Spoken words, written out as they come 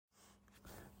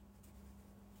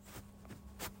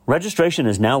Registration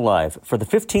is now live for the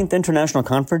 15th International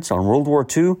Conference on World War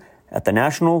II at the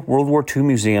National World War II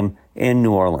Museum in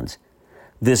New Orleans.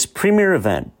 This premier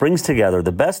event brings together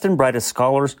the best and brightest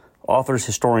scholars, authors,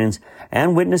 historians,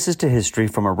 and witnesses to history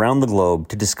from around the globe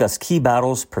to discuss key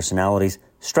battles, personalities,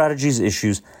 strategies,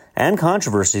 issues, and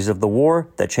controversies of the war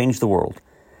that changed the world.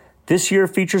 This year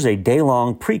features a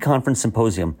day-long pre-conference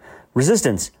symposium,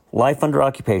 Resistance, Life Under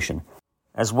Occupation,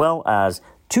 as well as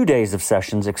 2 days of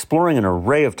sessions exploring an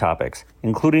array of topics,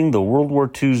 including the World War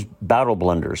II's battle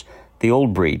blunders, the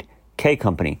Old Breed, K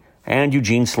Company, and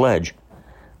Eugene Sledge,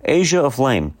 Asia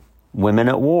Aflame, Women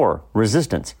at War,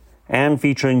 Resistance, and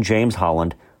featuring James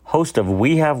Holland, host of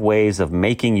We Have Ways of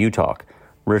Making You Talk,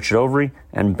 Richard Overy,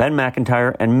 and Ben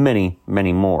McIntyre, and many,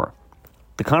 many more.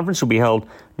 The conference will be held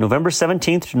November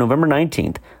 17th to November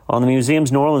 19th on the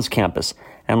museum's New Orleans campus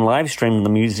and live streamed on the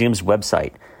museum's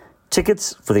website.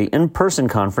 Tickets for the in-person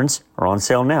conference are on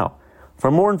sale now. For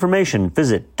more information,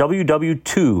 visit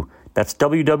www, that's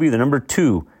www, the number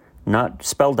 2, not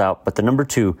spelled out, but the number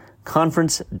 2,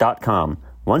 conference.com.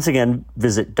 Once again,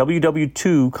 visit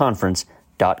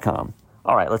www.conference.com.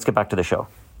 All right, let's get back to the show.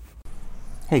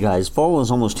 Hey guys, fall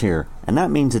is almost here, and that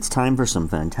means it's time for some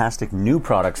fantastic new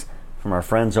products from our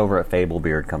friends over at Fable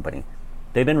Beard Company.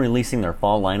 They've been releasing their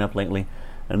fall lineup lately,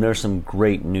 and there's some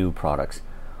great new products.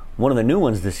 One of the new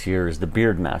ones this year is the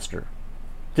Beard Master.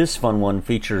 This fun one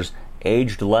features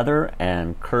aged leather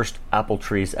and cursed apple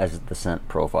trees as the scent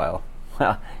profile.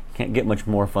 Can't get much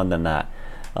more fun than that.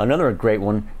 Another great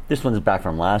one, this one's back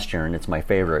from last year, and it's my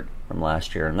favorite from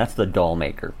last year, and that's the Doll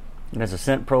Maker. It has a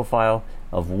scent profile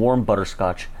of warm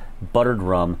butterscotch, buttered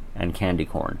rum, and candy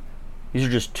corn. These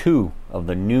are just two of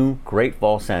the new great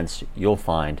fall scents you'll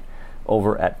find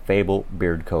over at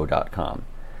FableBeardCo.com.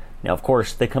 Now, of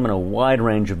course, they come in a wide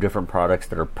range of different products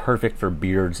that are perfect for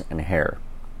beards and hair.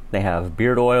 They have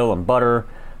beard oil and butter,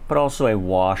 but also a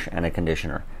wash and a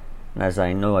conditioner. And as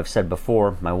I know I've said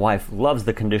before, my wife loves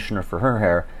the conditioner for her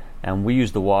hair, and we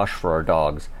use the wash for our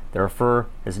dogs. Their fur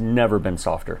has never been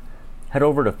softer. Head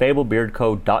over to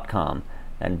FableBeardCo.com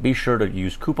and be sure to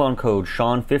use coupon code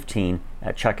Sean15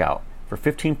 at checkout for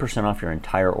 15% off your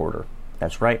entire order.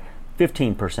 That's right,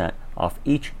 15% off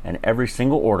each and every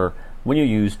single order when you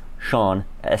use Sean,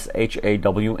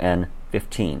 SHAWN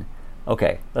 15.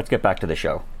 Okay, let's get back to the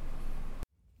show.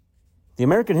 The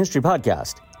American History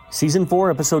Podcast, Season 4,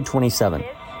 Episode 27,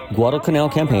 Guadalcanal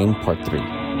Campaign, Part 3.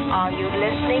 Are you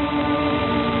listening?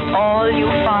 All you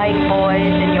fine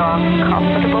boys in your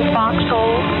comfortable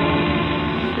foxhole,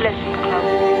 listen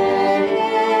closely.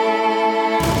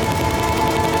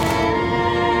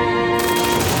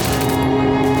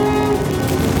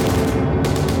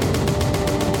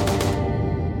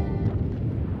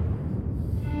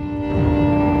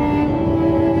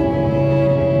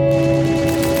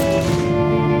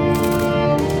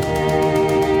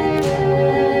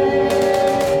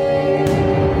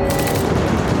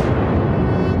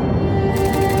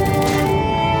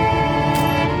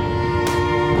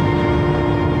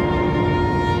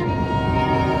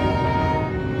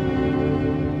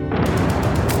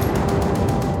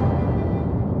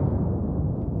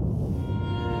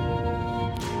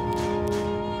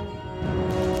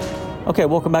 Okay,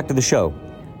 welcome back to the show.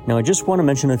 Now, I just want to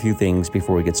mention a few things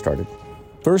before we get started.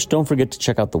 First, don't forget to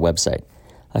check out the website.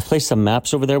 I've placed some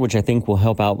maps over there which I think will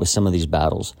help out with some of these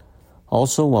battles.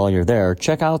 Also, while you're there,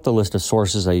 check out the list of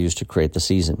sources I used to create the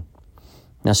season.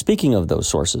 Now, speaking of those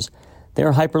sources, they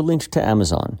are hyperlinked to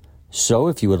Amazon. So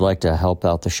if you would like to help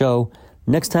out the show,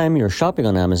 next time you're shopping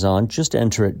on Amazon, just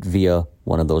enter it via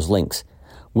one of those links.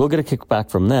 We'll get a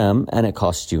kickback from them, and it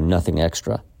costs you nothing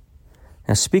extra.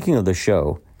 Now, speaking of the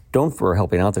show, don't forget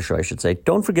about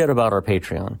our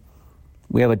Patreon.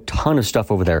 We have a ton of stuff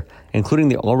over there, including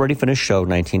the already finished show,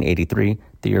 1983,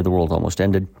 the year the world almost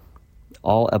ended.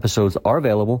 All episodes are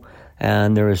available,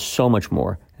 and there is so much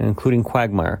more, including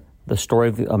Quagmire, the story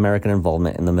of American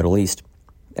involvement in the Middle East,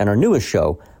 and our newest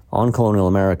show, On Colonial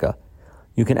America.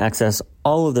 You can access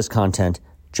all of this content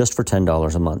just for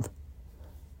 $10 a month.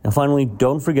 And finally,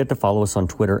 don't forget to follow us on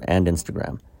Twitter and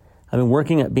Instagram. I've been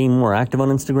working at being more active on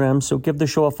Instagram, so give the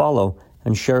show a follow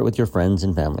and share it with your friends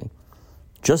and family.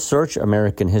 Just search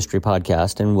American History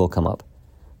Podcast and we'll come up.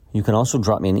 You can also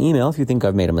drop me an email if you think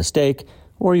I've made a mistake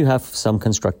or you have some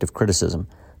constructive criticism.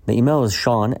 The email is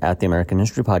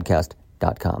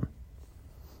sean@theamericanhistorypodcast.com.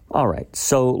 All right,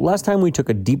 so last time we took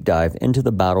a deep dive into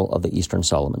the Battle of the Eastern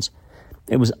Solomons.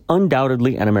 It was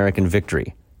undoubtedly an American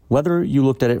victory. Whether you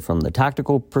looked at it from the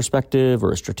tactical perspective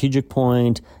or a strategic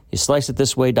point, you slice it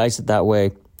this way, dice it that way,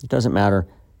 it doesn't matter.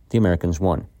 The Americans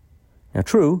won. Now,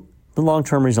 true, the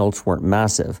long-term results weren't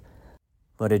massive,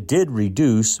 but it did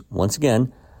reduce, once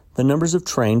again, the numbers of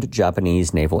trained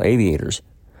Japanese naval aviators.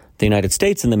 The United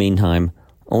States, in the meantime,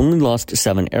 only lost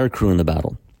 7 aircrew in the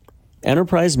battle.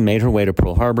 Enterprise made her way to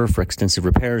Pearl Harbor for extensive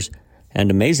repairs, and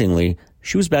amazingly,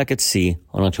 she was back at sea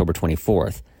on October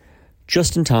 24th,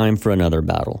 just in time for another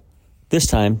battle. This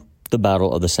time, the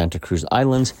Battle of the Santa Cruz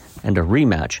Islands and a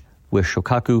rematch with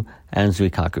Shokaku and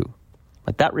Zuikaku.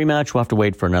 But that rematch, we'll have to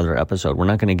wait for another episode. We're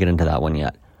not going to get into that one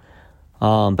yet.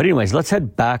 But anyways, let's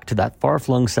head back to that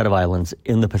far-flung set of islands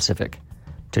in the Pacific.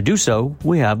 To do so,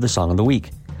 we have the Song of the Week.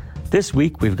 This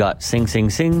week, we've got Sing Sing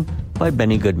Sing by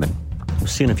Benny Goodman. We'll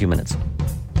see you in a few minutes.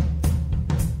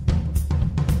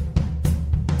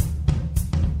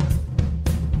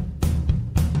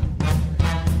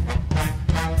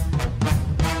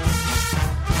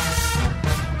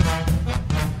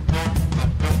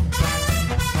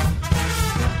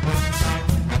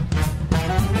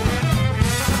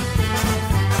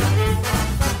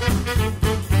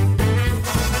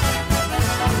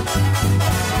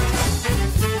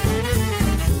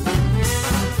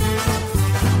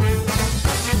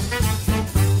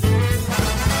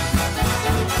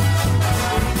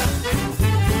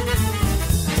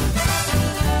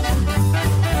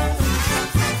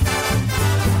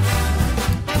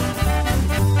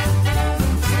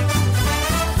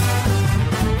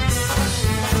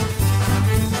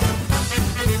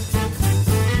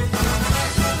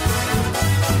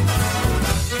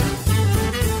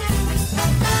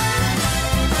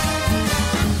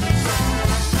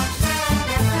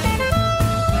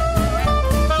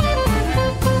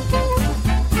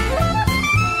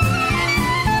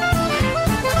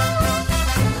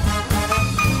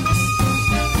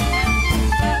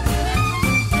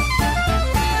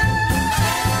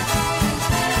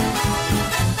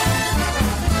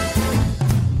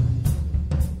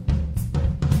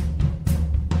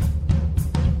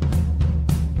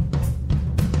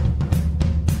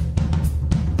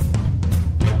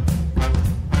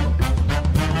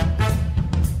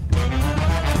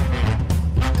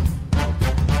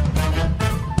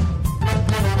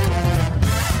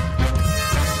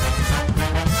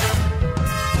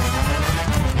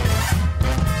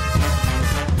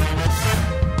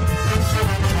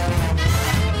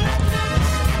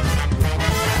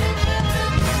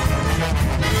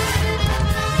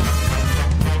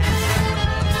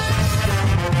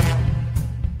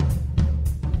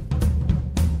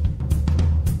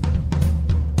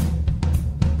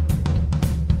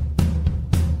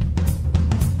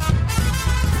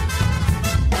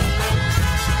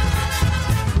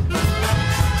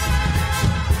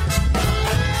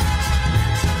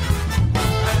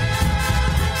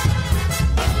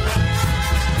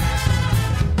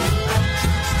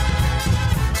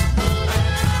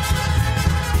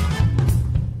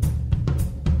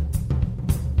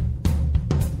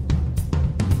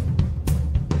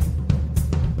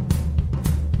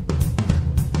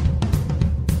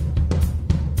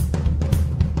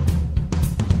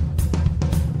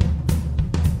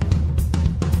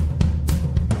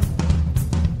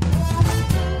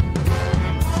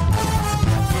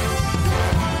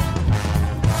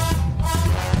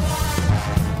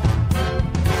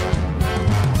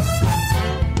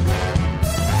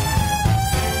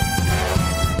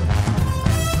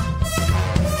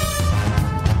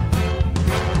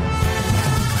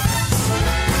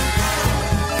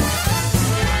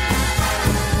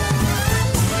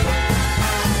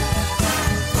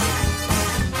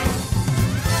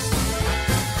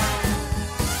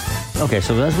 Okay,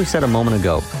 so as we said a moment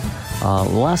ago,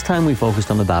 last time we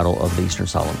focused on the Battle of the Eastern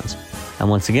Solomons, and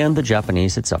once again the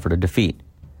Japanese had suffered a defeat.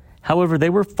 However, they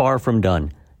were far from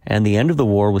done, and the end of the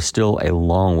war was still a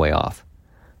long way off.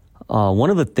 One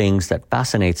of the things that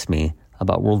fascinates me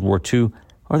about World War II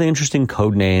are the interesting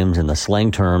code names and the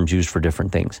slang terms used for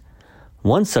different things.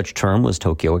 One such term was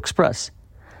Tokyo Express.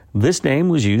 This name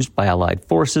was used by Allied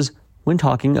forces when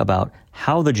talking about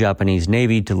how the Japanese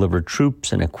Navy delivered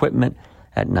troops and equipment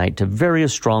at night to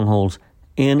various strongholds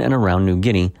in and around New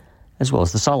Guinea, as well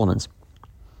as the Solomons.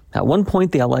 At one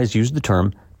point, the Allies used the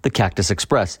term the Cactus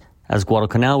Express, as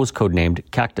Guadalcanal was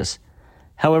codenamed Cactus.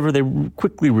 However, they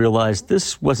quickly realized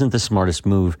this wasn't the smartest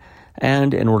move,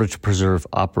 and in order to preserve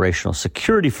operational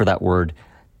security for that word,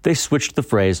 they switched the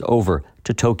phrase over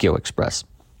to Tokyo Express.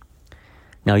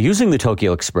 Now, using the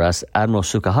Tokyo Express, Admiral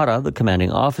Sukahara, the commanding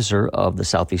officer of the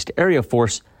Southeast Area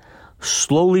Force,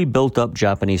 slowly built up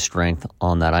Japanese strength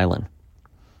on that island.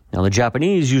 Now, the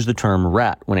Japanese used the term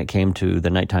rat when it came to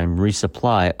the nighttime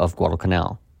resupply of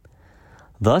Guadalcanal.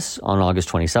 Thus, on August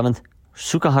 27th,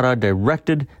 Sukahara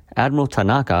directed Admiral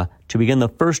Tanaka to begin the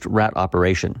first rat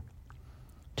operation.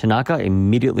 Tanaka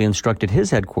immediately instructed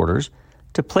his headquarters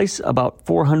to place about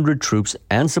 400 troops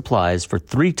and supplies for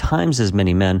 3 times as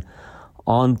many men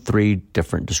on 3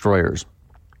 different destroyers.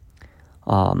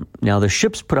 Now, the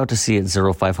ships put out to sea at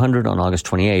 0500 on August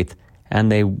 28th,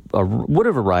 and they would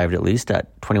have arrived at least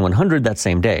at 2100 that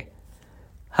same day.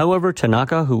 However,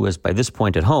 Tanaka, who was by this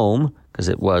point at home, because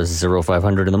it was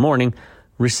 0500 in the morning,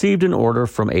 received an order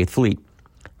from 8th Fleet,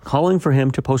 calling for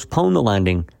him to postpone the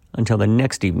landing until the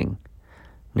next evening.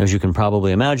 Now, as you can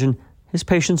probably imagine, his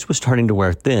patience was starting to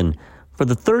wear thin. For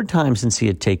the 3rd time since he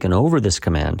had taken over this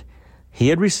command, he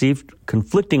had received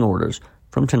conflicting orders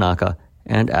from Tanaka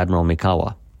and Admiral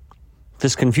Mikawa.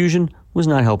 This confusion was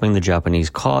not helping the Japanese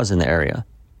cause in the area.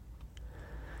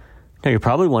 Now, you're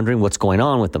probably wondering what's going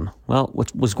on with them. Well,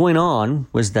 what was going on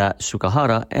was that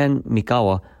Sukahara and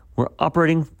Mikawa were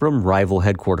operating from rival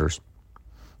headquarters.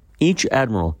 Each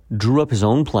admiral drew up his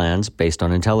own plans based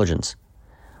on intelligence.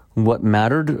 What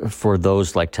mattered for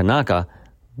those like Tanaka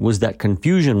was that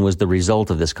confusion was the result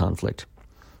of this conflict.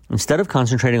 Instead of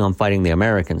concentrating on fighting the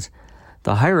Americans,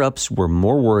 the higher-ups were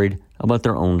more worried about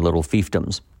their own little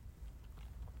fiefdoms.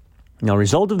 Now, a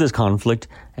result of this conflict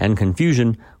and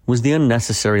confusion was the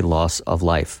unnecessary loss of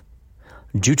life.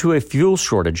 Due to a fuel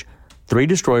shortage, 3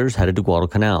 destroyers headed to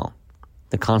Guadalcanal.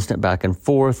 The constant back and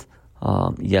forth,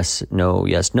 yes,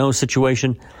 no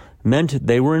situation meant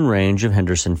they were in range of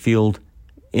Henderson Field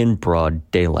in broad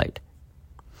daylight.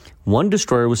 1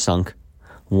 destroyer was sunk,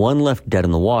 1 left dead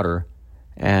in the water,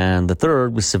 and the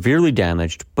 3rd was severely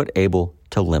damaged but able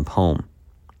to limp home.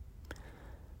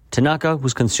 Tanaka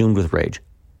was consumed with rage.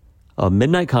 A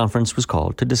midnight conference was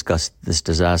called to discuss this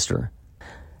disaster.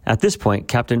 At this point,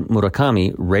 Captain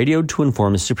Murakami radioed to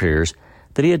inform his superiors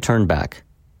that he had turned back.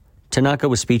 Tanaka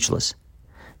was speechless.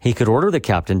 He could order the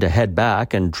captain to head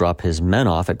back and drop his men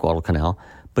off at Guadalcanal,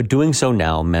 but doing so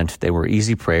now meant they were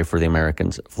easy prey for the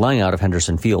Americans flying out of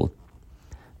Henderson Field.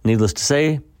 Needless to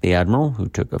say, the admiral, who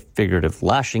took a figurative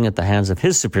lashing at the hands of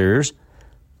his superiors,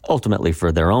 ultimately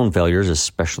for their own failures,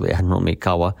 especially Admiral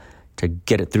Mikawa, to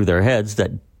get it through their heads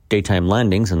that daytime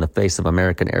landings in the face of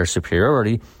American air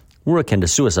superiority were akin to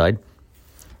suicide,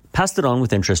 passed it on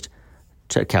with interest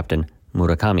to Captain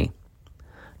Murakami.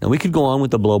 Now, we could go on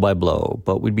with the blow-by-blow,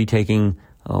 but we'd be talking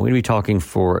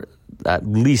for at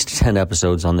least 10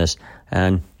 episodes on this,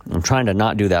 and I'm trying to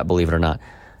not do that, believe it or not.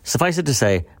 Suffice it to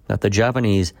say that the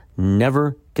Japanese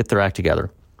never get their act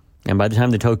together, and by the time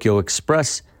the Tokyo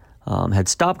Express had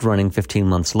stopped running 15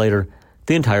 months later,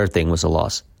 the entire thing was a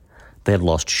loss. They had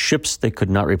lost ships they could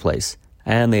not replace,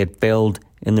 and they had failed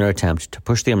in their attempt to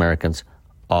push the Americans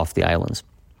off the islands.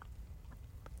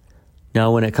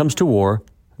 Now, when it comes to war,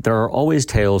 there are always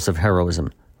tales of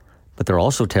heroism, but there are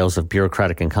also tales of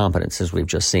bureaucratic incompetence, as we've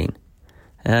just seen.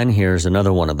 And here's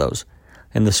another one of those.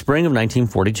 In the spring of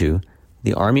 1942,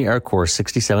 the Army Air Corps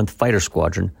 67th Fighter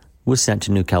Squadron was sent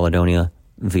to New Caledonia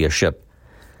via ship.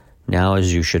 Now,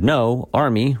 as you should know,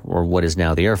 Army, or what is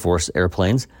now the Air Force,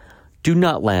 airplanes do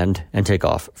not land and take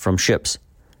off from ships.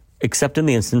 Except in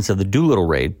the instance of the Doolittle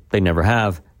raid, they never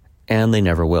have, and they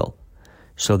never will.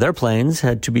 So their planes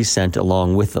had to be sent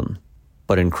along with them,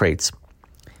 but in crates.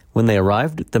 When they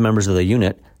arrived, the members of the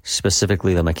unit,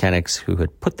 specifically the mechanics who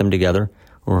had put them together,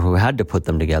 or who had to put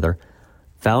them together,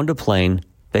 found a plane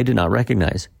they did not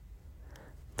recognize.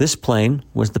 This plane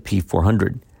was the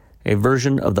P-400, a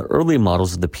version of the early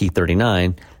models of the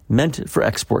P-39 meant for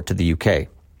export to the UK.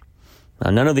 Now,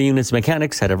 none of the unit's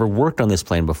mechanics had ever worked on this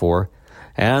plane before,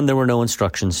 and there were no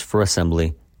instructions for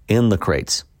assembly in the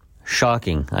crates.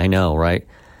 Shocking, I know, right?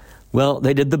 Well,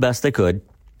 they did the best they could,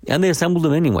 and they assembled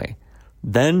them anyway.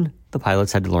 Then the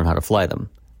pilots had to learn how to fly them,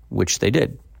 which they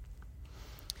did.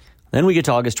 Then we get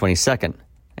to August 22nd,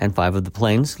 and 5 of the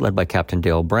planes, led by Captain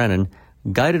Dale Brannon,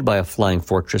 guided by a flying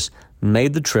fortress,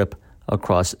 made the trip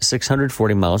across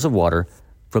 640 miles of water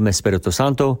from Espiritu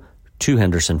Santo to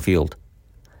Henderson Field.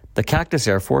 The Cactus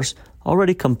Air Force,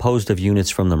 already composed of units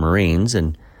from the Marines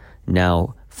and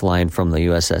now flying from the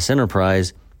USS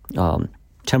Enterprise,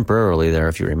 temporarily there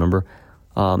if you remember,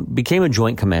 became a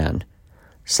joint command.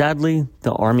 Sadly,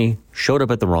 the Army showed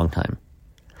up at the wrong time.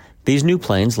 These new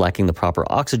planes, lacking the proper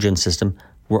oxygen system,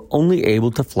 were only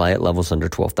able to fly at levels under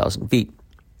 12,000 feet.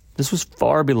 This was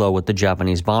far below what the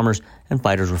Japanese bombers and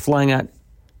fighters were flying at,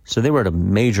 so they were at a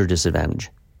major disadvantage.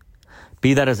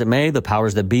 Be that as it may, the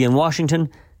powers that be in Washington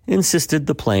insisted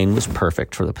the plane was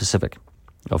perfect for the Pacific.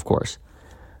 Of course.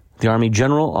 The Army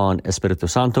General on Espiritu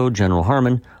Santo, General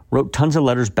Harmon, wrote tons of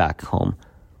letters back home,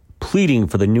 pleading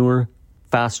for the newer,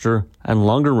 faster, and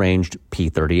longer-ranged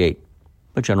P-38.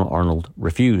 But General Arnold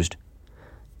refused.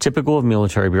 Typical of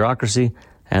military bureaucracy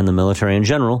and the military in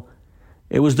general,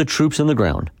 it was the troops on the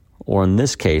ground, or in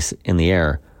this case, in the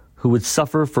air, who would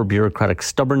suffer for bureaucratic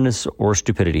stubbornness or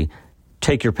stupidity.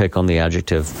 Take your pick on the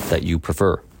adjective that you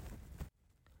prefer.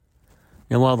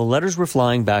 Now, while the letters were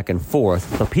flying back and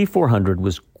forth, the P-400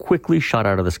 was quickly shot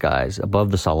out of the skies above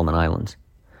the Solomon Islands.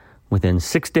 Within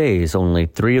 6 days, only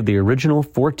 3 of the original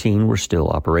 14 were still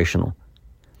operational.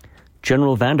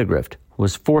 General Vandegrift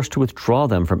was forced to withdraw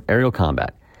them from aerial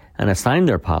combat and assign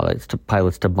their pilots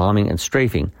to bombing and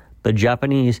strafing the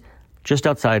Japanese just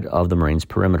outside of the Marines'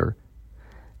 perimeter.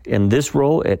 In this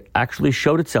role, it actually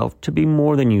showed itself to be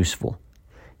more than useful.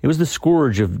 It was the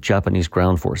scourge of Japanese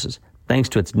ground forces, thanks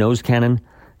to its nose cannon,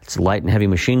 its light and heavy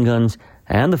machine guns,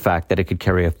 and the fact that it could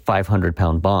carry a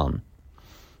 500-pound bomb.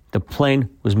 The plane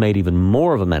was made even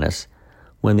more of a menace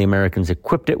when the Americans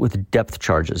equipped it with depth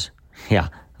charges. Yeah,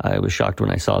 I was shocked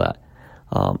when I saw that.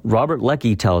 Robert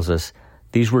Leckie tells us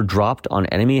these were dropped on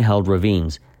enemy-held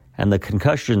ravines, and the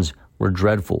concussions were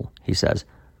dreadful, he says.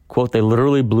 Quote, they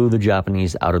literally blew the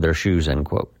Japanese out of their shoes, end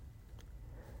quote.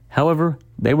 However,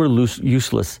 they were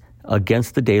useless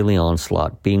against the daily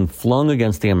onslaught being flung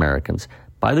against the Americans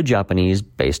by the Japanese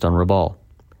based on Rabaul.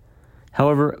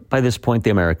 However, by this point, the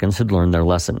Americans had learned their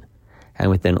lesson, and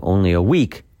within only a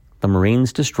week, the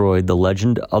Marines destroyed the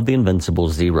legend of the invincible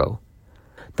Zero.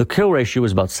 The kill ratio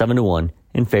was about 7-1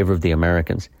 in favor of the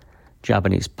Americans.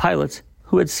 Japanese pilots,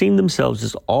 who had seen themselves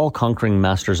as all-conquering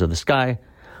masters of the sky,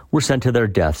 were sent to their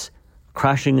deaths,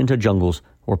 crashing into jungles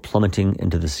or plummeting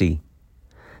into the sea.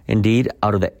 Indeed,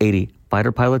 out of the 80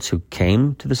 fighter pilots who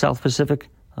came to the South Pacific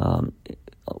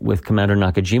with Commander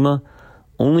Nakajima,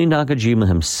 only Nakajima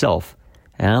himself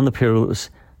and the peerless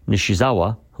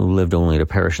Nishizawa, who lived only to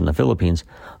perish in the Philippines,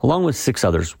 along with 6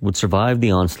 others, would survive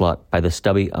the onslaught by the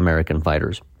stubby American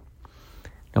fighters.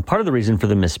 Now, part of the reason for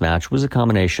the mismatch was a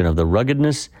combination of the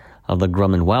ruggedness of the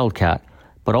Grumman Wildcat,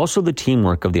 but also the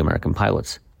teamwork of the American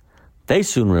pilots. They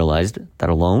soon realized that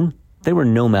alone, they were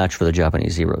no match for the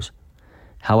Japanese Zeros.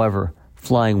 However,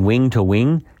 flying wing to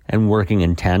wing and working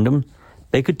in tandem,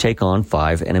 they could take on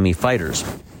 5 enemy fighters.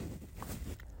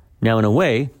 Now, in a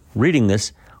way, reading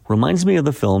this reminds me of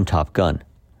the film Top Gun.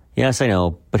 Yes, I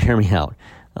know, but hear me out.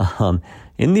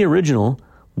 In the original,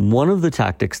 one of the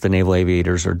tactics the naval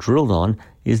aviators are drilled on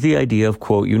is the idea of,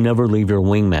 quote, you never leave your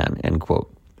wingman, end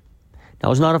quote. Now, I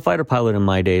was not a fighter pilot in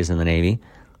my days in the Navy,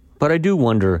 but I do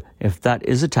wonder if that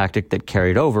is a tactic that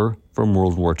carried over from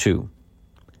World War II.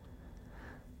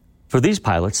 For these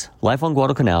pilots, life on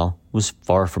Guadalcanal was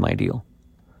far from ideal.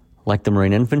 Like the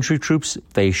Marine infantry troops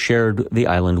they shared the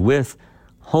island with,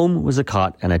 home was a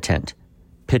cot and a tent,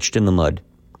 pitched in the mud.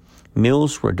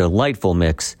 Meals were a delightful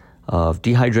mix of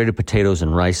dehydrated potatoes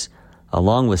and rice,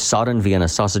 along with sodden Vienna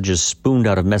sausages spooned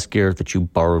out of mess gear that you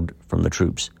borrowed from the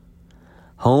troops.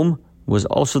 Home was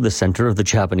also the center of the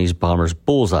Japanese bombers'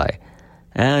 bullseye,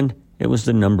 and it was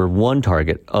the number 1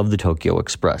 target of the Tokyo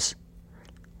Express.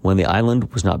 When the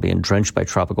island was not being drenched by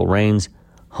tropical rains,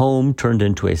 home turned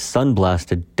into a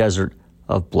sun-blasted desert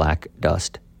of black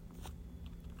dust.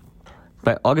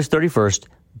 By August 31st,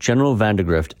 General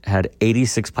Vandegrift had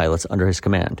 86 pilots under his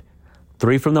command,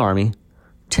 3 from the Army,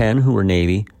 10 who were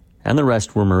Navy, and the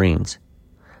rest were Marines.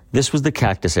 This was the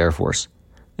Cactus Air Force.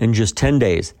 In just 10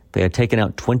 days, they had taken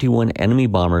out 21 enemy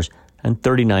bombers and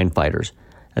 39 fighters,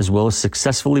 as well as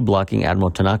successfully blocking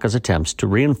Admiral Tanaka's attempts to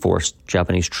reinforce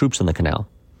Japanese troops in the canal.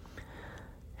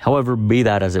 However, be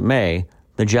that as it may,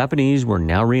 the Japanese were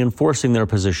now reinforcing their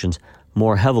positions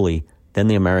more heavily than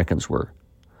the Americans were.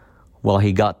 While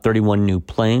he got 31 new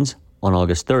planes on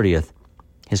August 30th,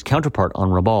 his counterpart on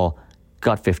Rabaul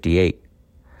got 58.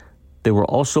 They were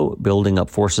also building up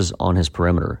forces on his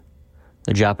perimeter.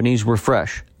 The Japanese were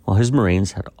fresh, while his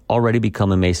Marines had already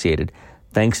become emaciated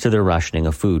thanks to their rationing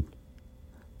of food.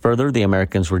 Further, the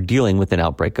Americans were dealing with an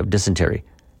outbreak of dysentery,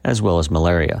 as well as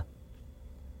malaria.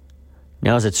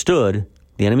 Now, as it stood,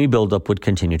 the enemy buildup would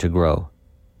continue to grow.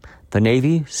 The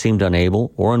Navy seemed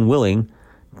unable or unwilling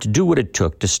to do what it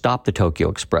took to stop the Tokyo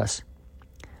Express.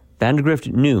 Vandegrift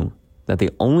knew that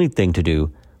the only thing to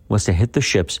do was to hit the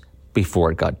ships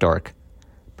before it got dark.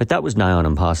 But that was nigh on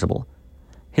impossible.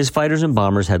 His fighters and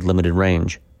bombers had limited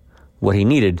range. What he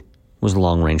needed was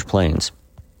long-range planes.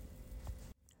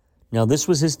 Now, this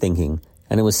was his thinking,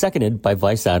 and it was seconded by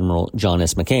Vice Admiral John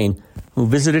S. McCain, who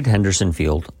visited Henderson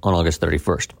Field on August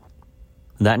 31st.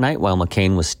 That night, while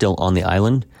McCain was still on the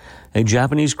island, a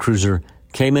Japanese cruiser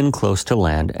came in close to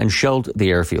land and shelled the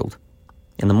airfield.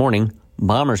 In the morning,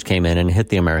 bombers came in and hit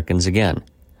the Americans again.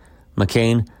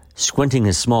 McCain, squinting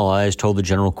his small eyes, told the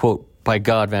general, quote, by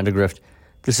God, Vandegrift,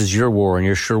 this is your war and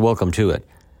you're sure welcome to it.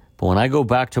 But when I go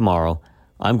back tomorrow,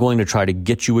 I'm going to try to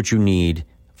get you what you need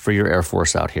for your Air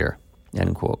Force out here,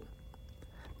 end quote.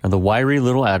 Now, the wiry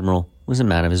little admiral was a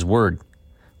man of his word.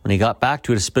 When he got back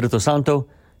to Espiritu Santo,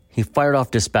 he fired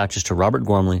off dispatches to Robert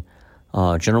Gormley,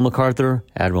 General MacArthur,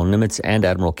 Admiral Nimitz, and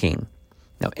Admiral Keane.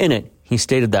 Now, in it, he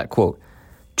stated that, quote,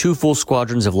 2 full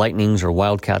squadrons of Lightnings or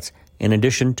Wildcats, in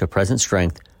addition to present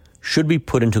strength, should be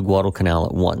put into Guadalcanal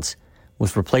at once,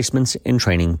 with replacements in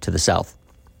training to the south.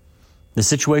 The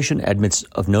situation admits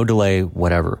of no delay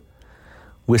whatever.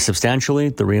 With substantially,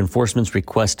 the reinforcements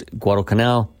request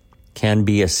Guadalcanal can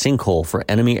be a sinkhole for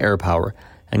enemy air power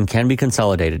and can be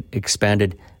consolidated,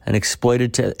 expanded, and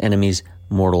exploited to enemies'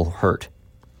 mortal hurt.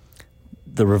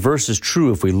 The reverse is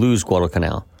true if we lose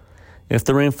Guadalcanal. If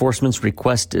the reinforcements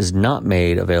request is not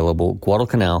made available,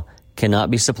 Guadalcanal cannot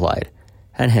be supplied,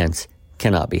 and hence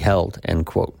cannot be held, end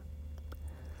quote.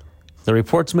 The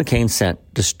reports McCain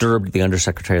sent disturbed the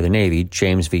Undersecretary of the Navy,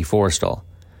 James V. Forrestal,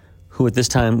 who at this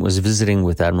time was visiting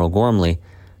with Admiral Gormley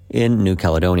in New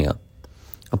Caledonia.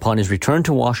 Upon his return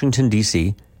to Washington,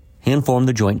 D.C., he informed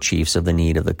the Joint Chiefs of the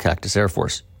need of the Cactus Air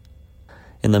Force.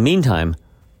 In the meantime,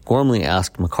 Gormley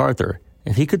asked MacArthur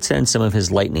if he could send some of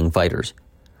his Lightning fighters.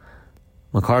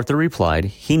 MacArthur replied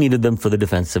he needed them for the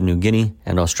defense of New Guinea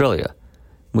and Australia,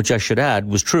 which I should add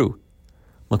was true.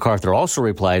 MacArthur also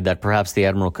replied that perhaps the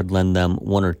Admiral could lend them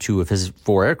 1 or 2 of his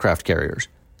 4 aircraft carriers.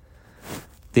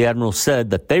 The Admiral said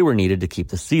that they were needed to keep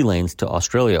the sea lanes to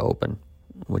Australia open,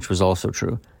 which was also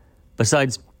true.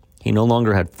 Besides, he no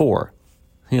longer had 4.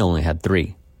 He only had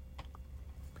 3.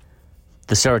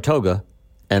 The Saratoga,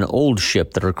 an old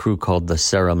ship that her crew called the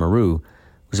Sarah Maru,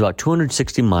 was about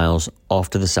 260 miles off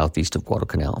to the southeast of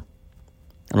Guadalcanal.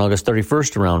 On August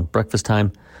 31st, around breakfast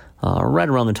time, right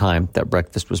around the time that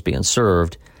breakfast was being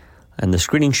served, and the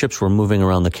screening ships were moving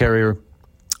around the carrier,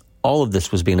 all of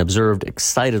this was being observed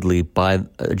excitedly by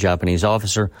a Japanese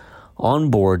officer on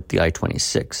board the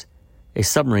I-26, a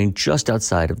submarine just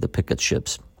outside of the picket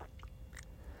ships.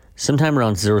 Sometime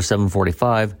around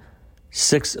 0745,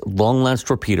 6 long-lance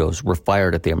torpedoes were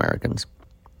fired at the Americans.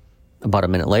 About a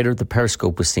minute later, the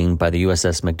periscope was seen by the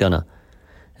USS McDonough,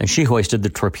 and she hoisted the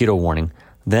torpedo warning.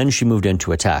 Then she moved in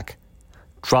to attack,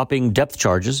 dropping depth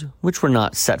charges, which were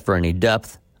not set for any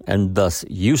depth, and thus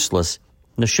useless.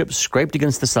 The ship scraped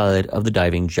against the side of the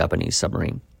diving Japanese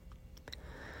submarine.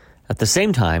 At the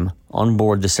same time, on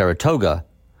board the Saratoga,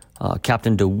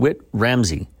 Captain DeWitt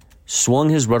Ramsey swung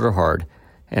his rudder hard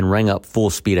and rang up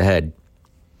full speed ahead.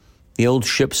 The old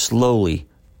ship slowly,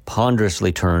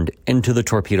 ponderously turned into the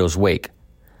torpedo's wake,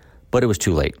 but it was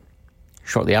too late.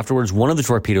 Shortly afterwards, one of the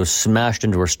torpedoes smashed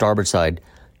into her starboard side,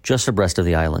 just abreast of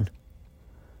the island.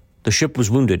 The ship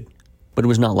was wounded, but it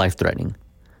was not life-threatening.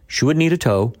 She would need a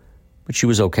tow, but she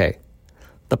was okay.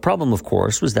 The problem, of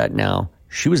course, was that now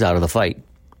she was out of the fight,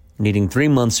 needing 3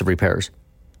 months of repairs.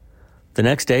 The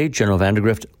next day, General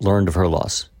Vandegrift learned of her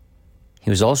loss. He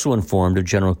was also informed of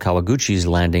General Kawaguchi's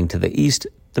landing to the east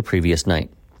the previous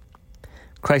night.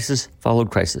 Crisis followed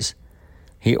crisis.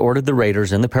 He ordered the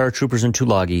raiders and the paratroopers in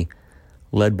Tulagi,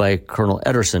 led by Colonel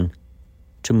Ederson,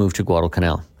 to move to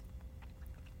Guadalcanal.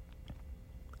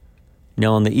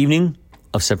 Now, on the evening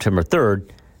of September 3rd,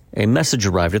 a message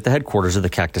arrived at the headquarters of the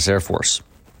Cactus Air Force.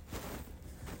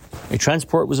 A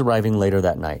transport was arriving later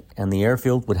that night, and the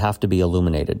airfield would have to be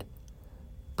illuminated.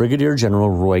 Brigadier General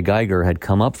Roy Geiger had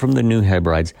come up from the New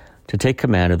Hebrides to take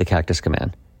command of the Cactus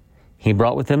Command. He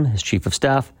brought with him his Chief of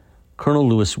Staff, Colonel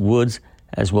Lewis Woods,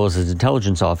 as well as his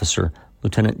intelligence officer,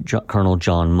 Lieutenant Colonel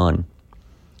John Munn.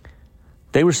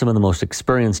 They were some of the most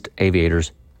experienced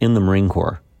aviators in the Marine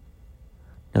Corps.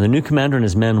 Now, the new commander and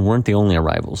his men weren't the only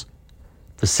arrivals.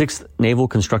 The 6th Naval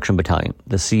Construction Battalion,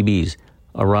 the CBs,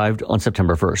 arrived on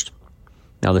September 1st.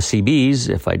 Now, the CBs,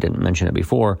 if I didn't mention it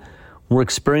before, were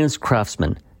experienced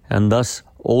craftsmen and thus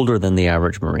older than the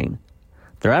average Marine.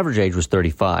 Their average age was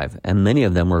 35, and many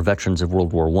of them were veterans of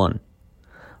World War I.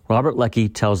 Robert Leckie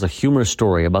tells a humorous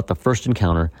story about the first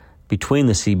encounter between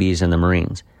the CBs and the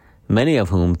Marines, many of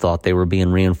whom thought they were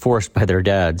being reinforced by their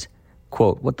dads.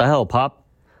 Quote, "What the hell, Pop?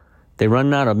 They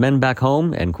run out of men back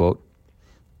home?" End quote.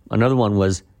 Another one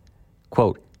was,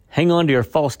 quote, "Hang on to your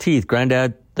false teeth,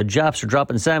 Granddad. The Japs are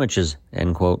dropping sandwiches,"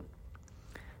 end quote.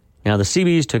 Now, the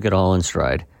CBs took it all in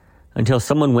stride until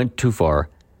someone went too far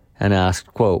and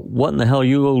asked, quote, "What in the hell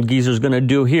you old geezers going to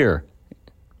do here?"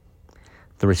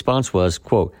 The response was,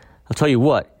 quote, "I'll tell you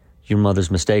what, your mother's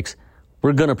mistakes.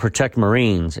 We're going to protect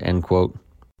Marines," end quote.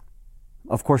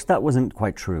 Of course, that wasn't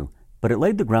quite true, but it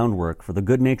laid the groundwork for the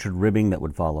good-natured ribbing that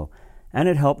would follow, and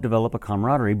it helped develop a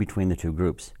camaraderie between the two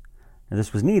groups. Now,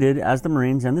 this was needed as the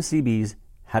Marines and the CBs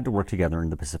had to work together in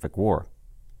the Pacific War.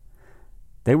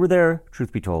 They were there,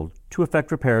 truth be told, to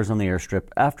effect repairs on the airstrip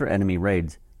after enemy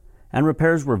raids, and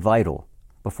repairs were vital.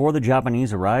 Before the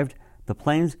Japanese arrived, the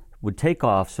planes would take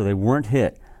off so they weren't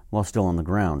hit while still on the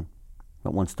ground.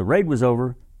 But once the raid was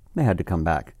over, they had to come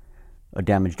back. A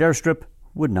damaged airstrip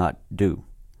would not do.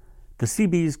 The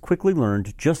Seabees quickly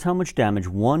learned just how much damage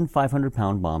one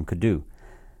 500-pound bomb could do.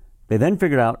 They then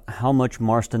figured out how much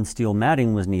Marston steel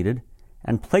matting was needed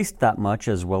and placed that much,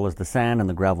 as well as the sand and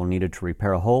the gravel needed to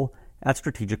repair a hull, at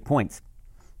strategic points.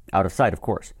 Out of sight, of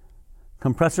course.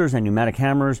 Compressors and pneumatic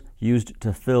hammers used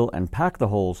to fill and pack the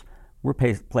holes were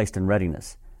placed in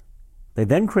readiness. They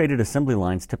then created assembly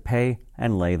lines to pay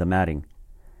and lay the matting.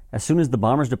 As soon as the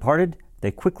bombers departed,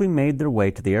 they quickly made their way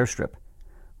to the airstrip.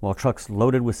 While trucks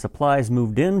loaded with supplies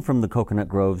moved in from the coconut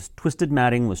groves, twisted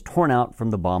matting was torn out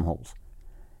from the bomb holes.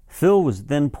 Fill was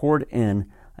then poured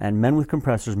in, and men with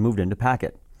compressors moved in to pack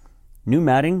it. New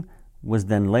matting was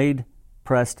then laid,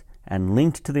 pressed, and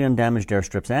linked to the undamaged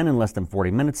airstrips, and in less than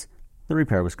 40 minutes, the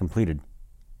repair was completed.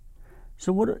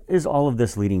 So what is all of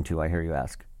this leading to, I hear you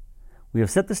ask? We have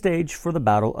set the stage for the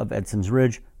Battle of Edson's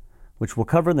Ridge, which we'll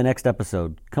cover in the next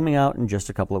episode, coming out in just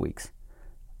a couple of weeks.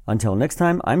 Until next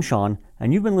time, I'm Sean,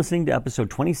 and you've been listening to episode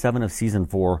 27 of Season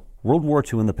 4, World War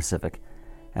II in the Pacific,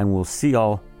 and we'll see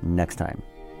y'all next time.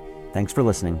 Thanks for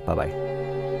listening. Bye-bye.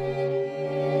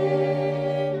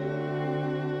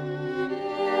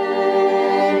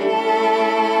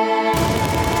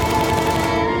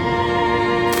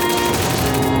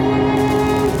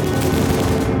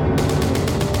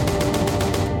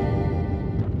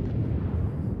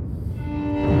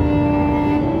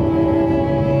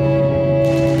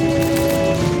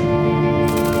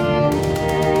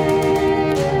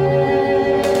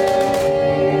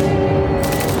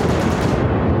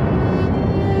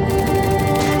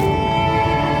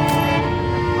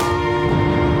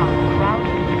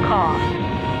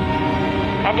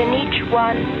 And in each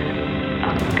one,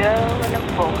 a girl and a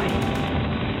boy.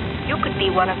 You could be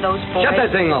one of those boys. Shut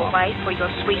that thing off. Wife or your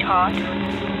sweetheart.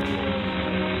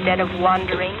 Instead of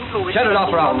wondering who was Shut it off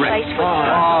or I'll wreck. place with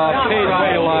her. Pete,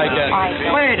 way you like it. I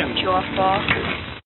know Wait a it's your fault.